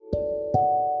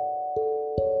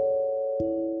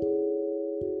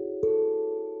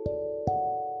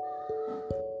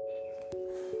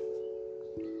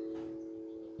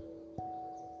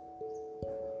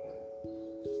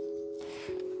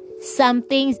Some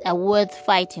things are worth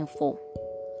fighting for.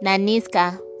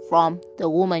 Naniska from The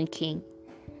Woman King.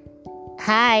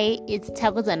 Hi, it's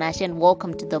Takuza Nash and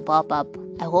welcome to the Pop-Up.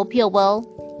 I hope you're well,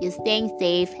 you're staying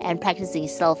safe and practicing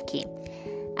self-care.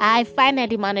 I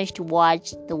finally managed to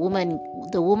watch The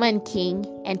Woman King,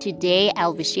 and today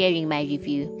I'll be sharing my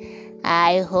review.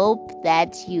 I hope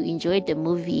that you enjoyed the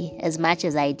movie as much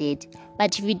as I did.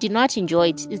 But if you did not enjoy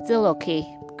it, it's still okay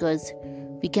because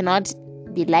we cannot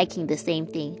be liking the same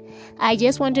thing. I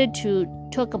just wanted to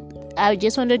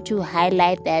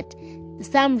highlight that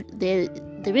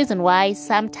the reason why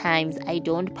sometimes I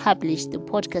don't publish the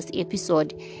podcast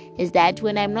episode is that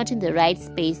when I'm not in the right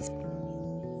space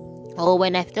or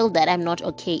when I feel that I'm not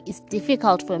okay, it's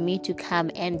difficult for me to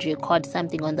come and record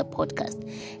something on the podcast.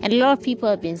 And a lot of people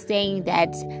have been saying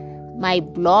that my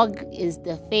blog is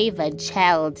the favored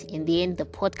child. In the end, the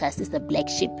podcast is the black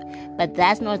sheep. But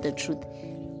that's not the truth.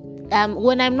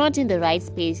 When I'm not in the right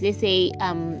space, they say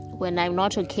when I'm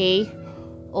not okay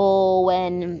or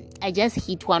when I just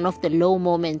hit one of the low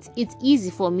moments, it's easy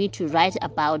for me to write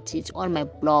about it on my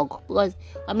blog, because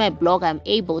on my blog I'm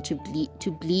able to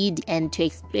bleed and to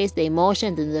express the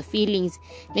emotions and the feelings,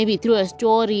 maybe through a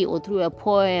story or through a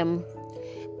poem.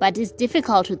 But it's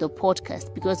difficult with the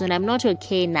podcast because when I'm not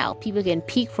okay now, people can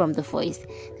pick from the voice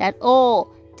that,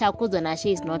 Takuza Nash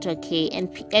is not okay. And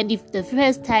if the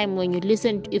first time when you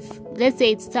listen, if let's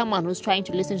say it's someone who's trying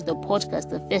to listen to the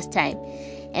podcast the first time,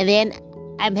 and then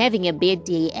I'm having a bad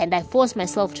day and I force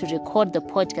myself to record the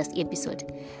podcast episode,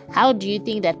 how do you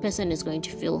think that person is going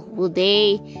to feel? Will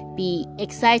they be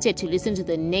excited to listen to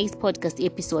the next podcast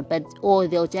episode, or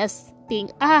they'll just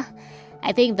think, I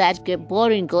think that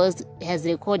boring girl has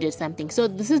recorded something? So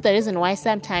this is the reason why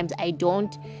sometimes I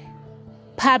don't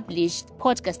publish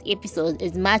podcast episodes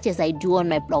as much as I do on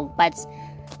my blog. But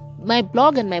my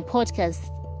blog and my podcast,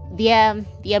 they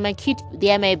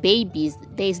are my babies.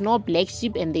 There is no black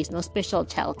sheep and there is no special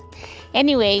child.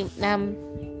 Anyway,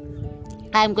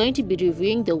 I'm going to be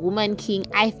reviewing The Woman King.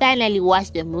 I finally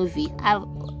watched the movie.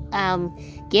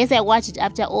 Guess I watched it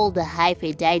after all the hype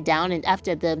had died down and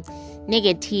after the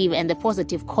negative and the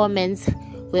positive comments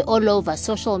were all over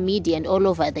social media and all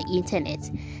over the internet.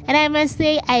 And I must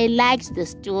say I liked the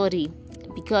story,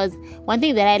 because one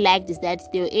thing that I liked is that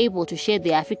they were able to share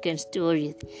the African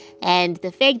stories. And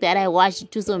the fact that I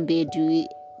watched Thuso Mbedu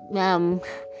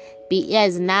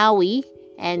as Nawi,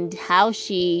 and how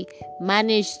she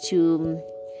managed to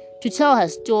tell her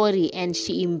story and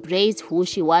she embraced who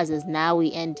she was as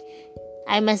Nawi. And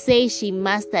I must say she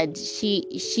mastered.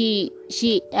 She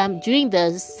during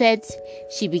the set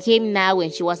she became Nawi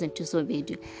and she wasn't Thuso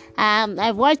Mbedu.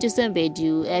 I've watched Thuso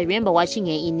Mbedu. I remember watching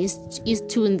her in East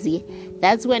Tunzi.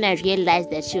 That's when I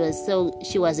realized that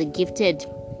she was a gifted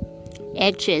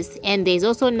actress. And there's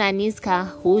also Naniska,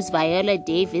 who's Viola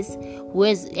Davis,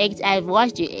 I've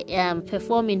watched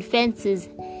perform in Fences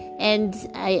and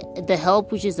The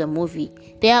Help, which is a movie.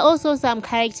 There are also some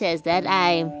characters that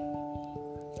I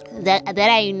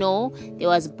know. There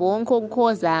was Bonko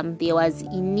Kozam, there was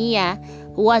Inia,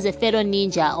 who was a fellow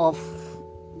ninja of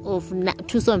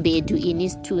Thuso Mbedu in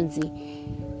East Tunzi.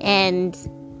 And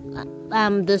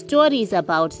the story is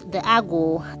about the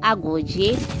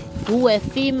Agoje, who were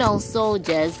female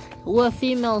soldiers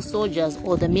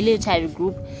or the military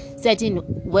group set in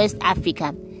West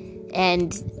Africa.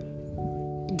 And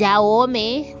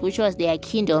Dahomey, which was their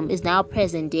kingdom, is now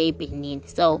present-day Benin.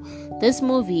 So this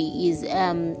movie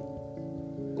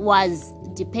was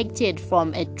depicted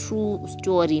from a true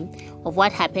story of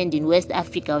what happened in West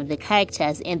Africa with the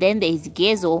characters. And then there's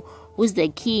Gezo, who's the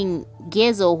king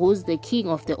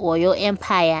of the Oyo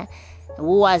Empire,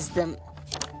 who was the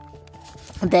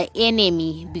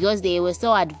enemy because they were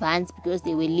so advanced, because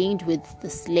they were linked with the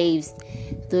slaves,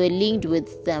 they were linked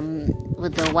with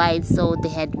the whites, so they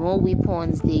had more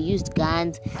weapons, they used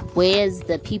guns, whereas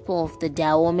the people of the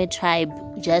Dahomey tribe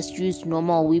just used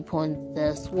normal weapons,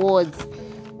 the swords.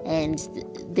 And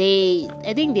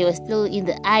I think they were still in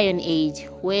the Iron Age,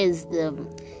 whereas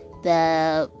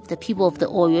the people of the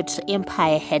Oyo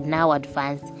Empire had now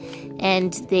advanced.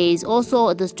 And there's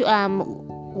also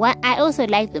I also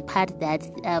like the part that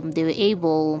they were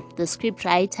able, the script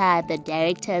writer, the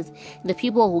directors, the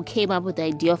people who came up with the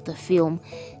idea of the film,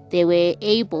 they were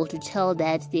able to tell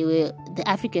that they were the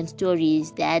African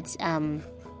stories that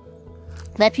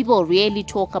people really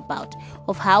talk about,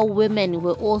 of how women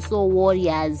were also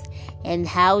warriors and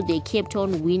how they kept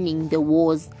on winning the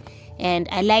wars. And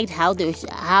I liked how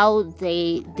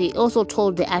they also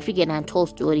told the African untold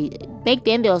story. Back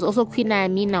then there was also Queen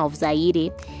Amina of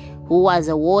Zaire, who was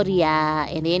a warrior,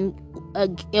 and then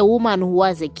a woman who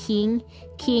was a king.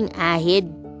 King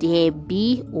Ahed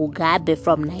Debbie Ugabe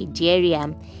from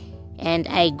Nigeria. And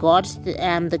I got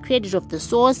the credit of the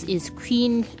source is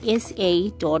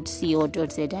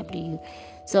queensa.co.zw.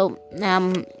 So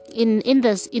in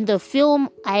the film,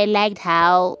 I liked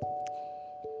how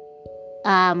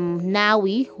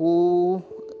Nawi, who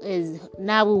is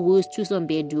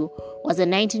Chusombedu, was a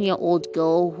 19-year-old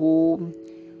girl who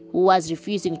was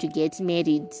refusing to get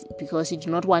married because she did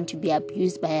not want to be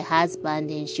abused by her husband,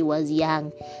 and she was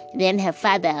young. Then her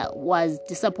father was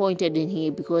disappointed in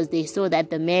her because they saw that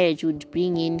the marriage would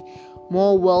bring in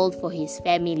more wealth for his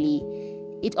family.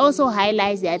 It also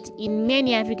highlights that in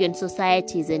many African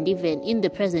societies, and even in the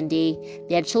present day,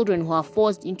 there are children who are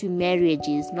forced into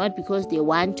marriages not because they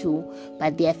want to,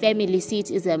 but their family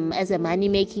sees it as a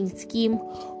money-making scheme,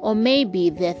 or maybe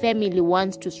their family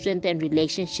wants to strengthen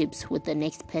relationships with the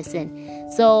next person.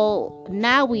 So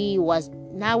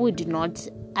Nawi did not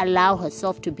allow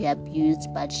herself to be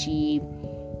abused, but she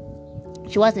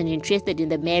wasn't interested in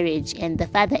the marriage, and the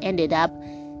father ended up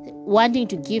wanting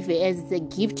to give her as a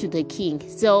gift to the king.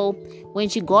 So when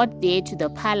she got there to the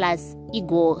palace,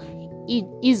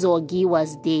 Izogi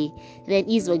was there. Then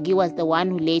Izogi was the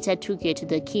one who later took her to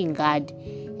the king guard.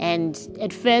 And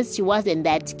at first she wasn't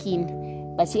that keen,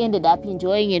 but she ended up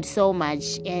enjoying it so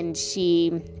much, and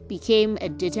she became a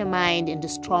determined and a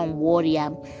strong warrior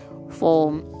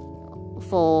for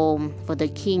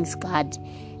the king's guard.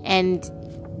 And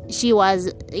she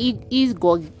was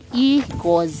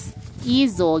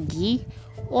Izogi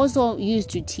also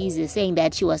used to tease her, saying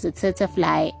that she was a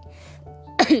tsetsefly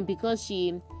because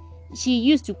she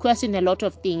used to question a lot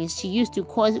of things. She used to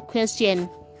question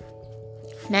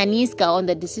Naniska on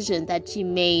the decisions that she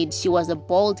made. She was a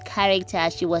bold character.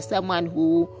 She was someone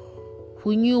who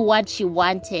knew what she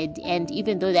wanted, and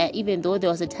even though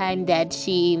there was a time that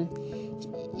she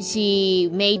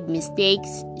made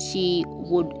mistakes, she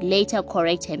would later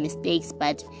correct her mistakes.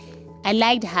 But I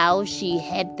liked how she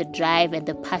had the drive and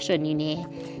the passion in her.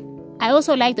 I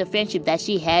also liked the friendship that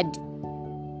she had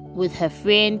with her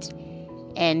friend,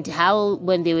 and how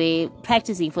when they were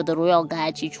practicing for the Royal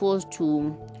Guard, she chose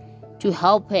to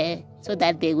help her so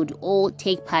that they would all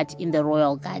take part in the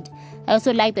Royal Guard. I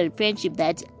also liked the friendship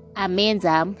that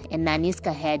Amenza and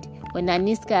Naniska had. When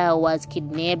Naniska was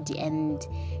kidnapped and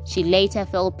she later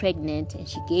fell pregnant and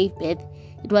she gave birth,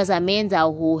 it was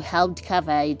Amenza who helped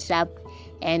cover it up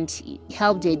and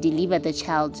helped her deliver the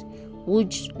child,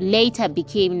 which later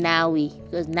became Nawi,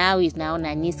 because Nawi is now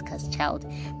Naniska's child.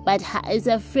 But as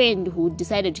a friend who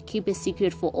decided to keep a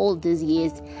secret for all these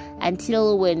years,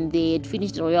 until when they had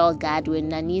finished the Royal Guard,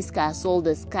 when Naniska saw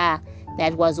the scar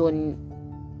that was on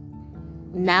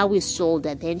Nawi's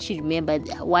shoulder, then she remembered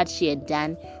what she had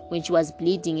done when she was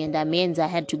bleeding, and Amenza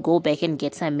had to go back and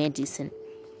get some medicine.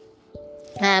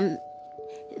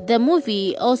 The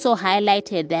movie also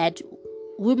highlighted that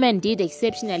women did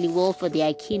exceptionally well for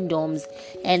their kingdoms,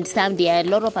 and there are a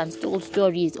lot of untold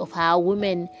stories of how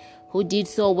women who did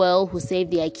so well, who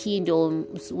saved their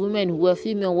kingdoms, women who were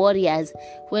female warriors,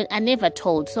 are never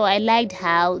told. So I liked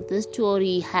how this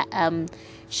story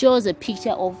shows a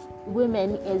picture of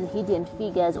women as hidden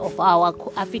figures of our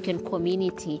African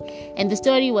community, and the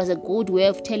story was a good way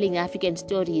of telling African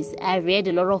stories. I read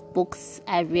a lot of books.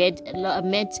 I've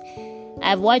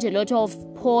watched a lot of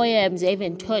poems,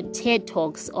 even TED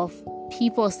Talks of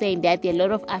people saying that there are a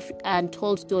lot of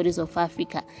untold stories of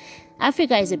Africa.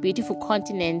 Africa is a beautiful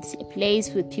continent, a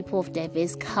place with people of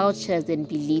diverse cultures and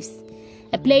beliefs,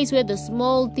 a place where the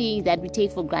small things that we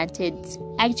take for granted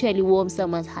actually warm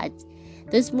someone's heart.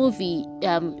 This movie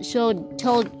showed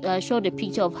a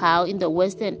picture of how in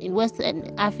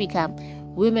Western Africa,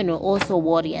 women were also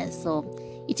warriors. So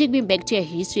it took me back to a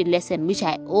history lesson, which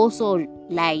I also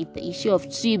liked: the issue of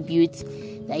tribute,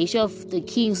 the issue of the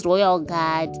King's Royal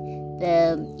Guard,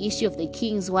 the issue of the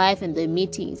King's wife, and the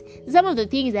meetings. Some of the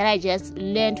things that I just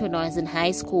learned when I was in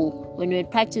high school, when we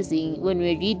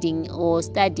were reading or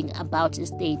studying about the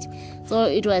state. So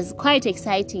it was quite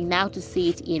exciting now to see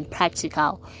it in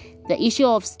practical. The issue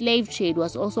of slave trade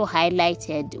was also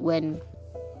highlighted when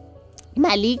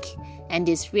Malik and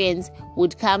his friends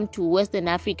would come to Western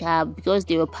Africa because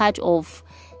they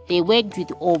worked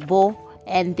with Obo,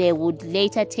 and they would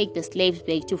later take the slaves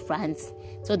back to France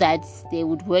so that they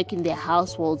would work in their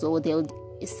households or they would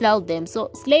sell them. So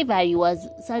slavery was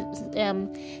such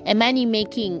a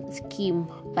money-making scheme,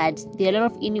 but there are a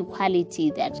lot of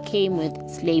inequality that came with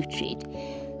slave trade.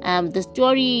 The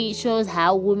story shows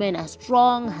how women are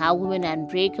strong, how women are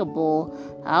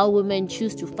unbreakable, how women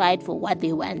choose to fight for what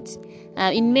they want.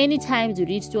 In many times we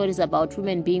read stories about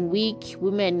women being weak,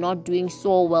 women not doing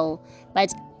so well,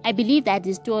 but I believe that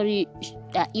the story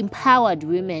empowered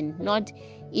women, not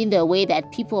in the way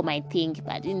that people might think,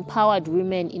 but empowered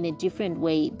women in a different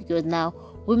way, because now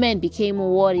women became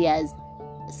warriors,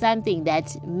 something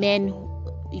that men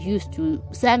used to,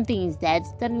 something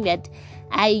that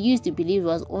I used to believe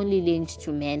was only linked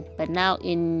to men. But now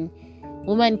in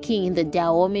Woman King, in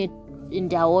Dahomey,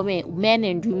 men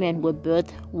and women were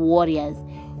both warriors.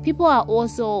 People are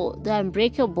also the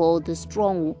unbreakable, the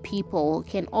strong people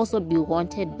can also be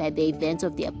haunted by the events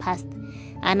of their past.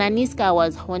 And Aniska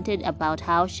was haunted about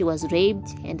how she was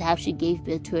raped and how she gave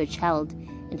birth to a child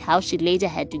and how she later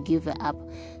had to give her up.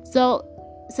 So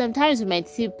sometimes we might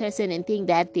see a person and think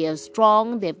that they are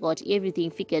strong, they've got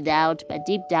everything figured out, but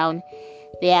deep down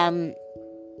there are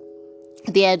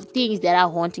things that are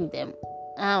haunting them.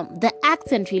 The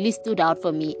accent really stood out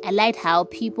for me. I liked how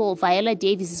Viola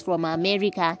Davis is from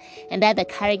America and other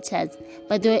characters,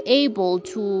 but they were able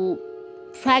to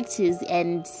practice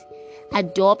and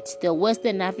adopt the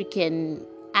Western African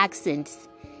accents.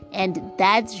 And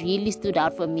that really stood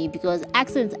out for me, because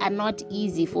accents are not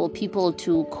easy for people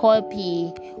to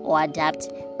copy or adapt,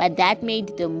 but that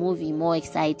made the movie more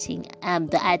exciting.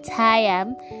 The attire,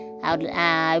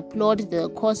 I applaud the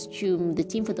costume, the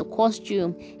team for the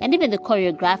costume, and even the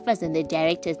choreographers and the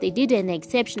directors. They did an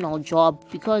exceptional job,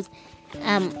 because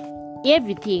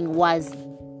everything was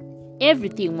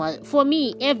for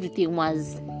me, everything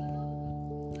was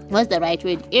the right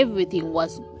word. Everything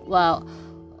was, well,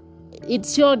 it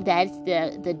showed that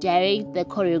the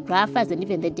choreographers and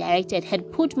even the director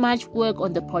had put much work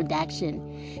on the production.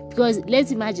 Because let's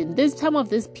imagine, some of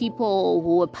these people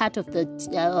who were part of the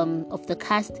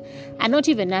cast are not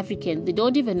even African. They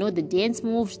don't even know the dance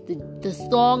moves, the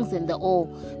songs and the all,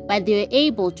 but they were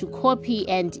able to copy,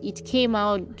 and it came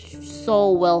out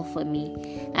so well for me.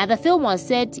 And the film was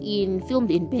filmed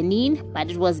in Benin,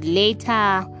 but it was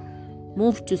later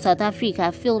moved to South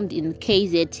Africa, filmed in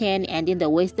KZN and in the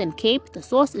Western Cape. The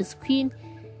source is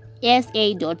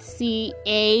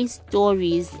QueenSA.ca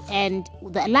stories. And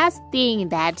the last thing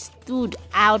that stood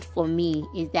out for me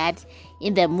is that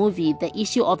in the movie, the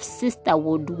issue of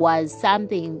sisterhood was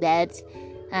something that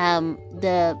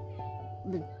the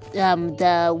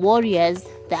warriors,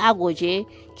 the Agoje,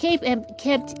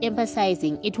 kept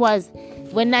emphasizing. It was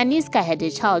when Aniska had a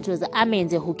child, it was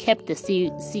Amenze who kept the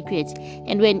secret.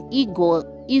 And when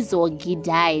Izogi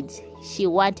died, she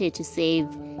wanted to save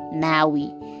Nawi.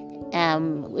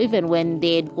 Even when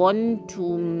they had gone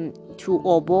to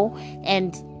Obo,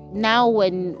 and now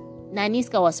when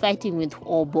Aniska was fighting with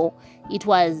Obo, it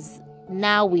was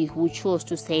Nawi who chose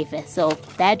to save her. So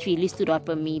that really stood out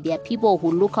for me. There are people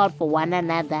who look out for one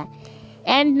another.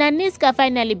 And Aniska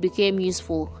finally became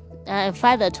useful.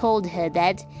 Father told her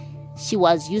that she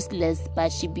was useless,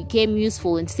 but she became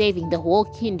useful in saving the whole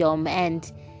kingdom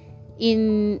and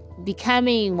in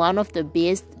becoming one of the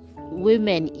best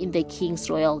women in the king's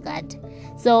royal guard.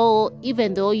 So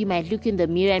even though you might look in the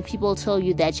mirror and people tell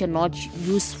you that you're not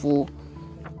useful,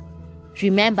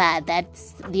 remember that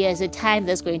there's a time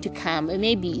that's going to come, and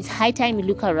maybe it's high time you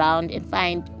look around and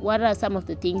find what are some of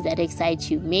the things that excite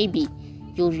you. Maybe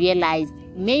you'll realize,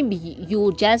 maybe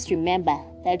you'll just remember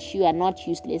that you are not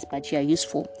useless, but you are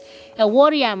useful. To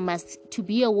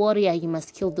be a warrior, you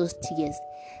must kill those tears.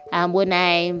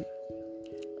 The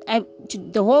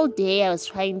whole day I was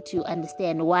trying to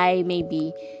understand why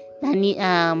maybe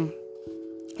Aniska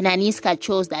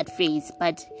chose that phrase.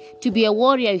 But to be a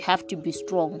warrior, you have to be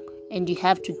strong and you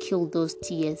have to kill those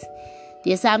tears.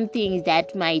 There are some things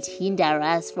that might hinder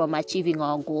us from achieving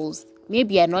our goals.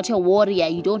 Maybe you're not a warrior,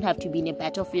 you don't have to be in a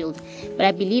battlefield. But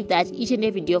I believe that each and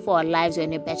every day of our lives are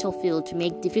in a battlefield to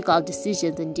make difficult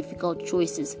decisions and difficult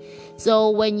choices. So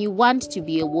when you want to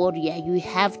be a warrior, you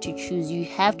have to choose. You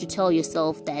have to tell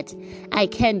yourself that I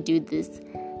can do this.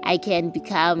 I can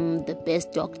become the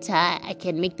best doctor. I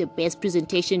can make the best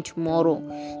presentation tomorrow.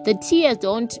 The tears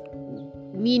don't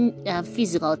mean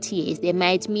physical tears. They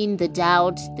might mean the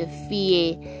doubt, the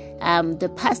fear, the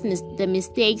past, the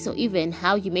mistakes, or even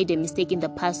how you made a mistake in the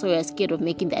past, so you're scared of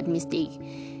making that mistake.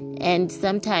 And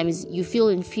sometimes you feel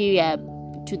inferior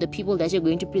to the people that you're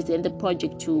going to present the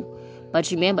project to.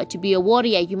 But remember, to be a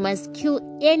warrior, you must kill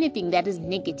anything that is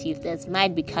negative that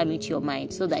might be coming to your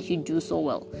mind, so that you do so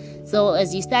well. So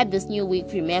as you start this new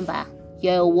week, remember,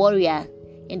 you're a warrior,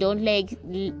 and don't let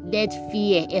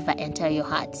fear ever enter your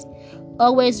heart.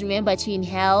 Always remember to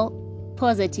inhale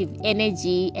positive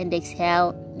energy and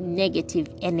exhale negative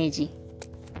energy.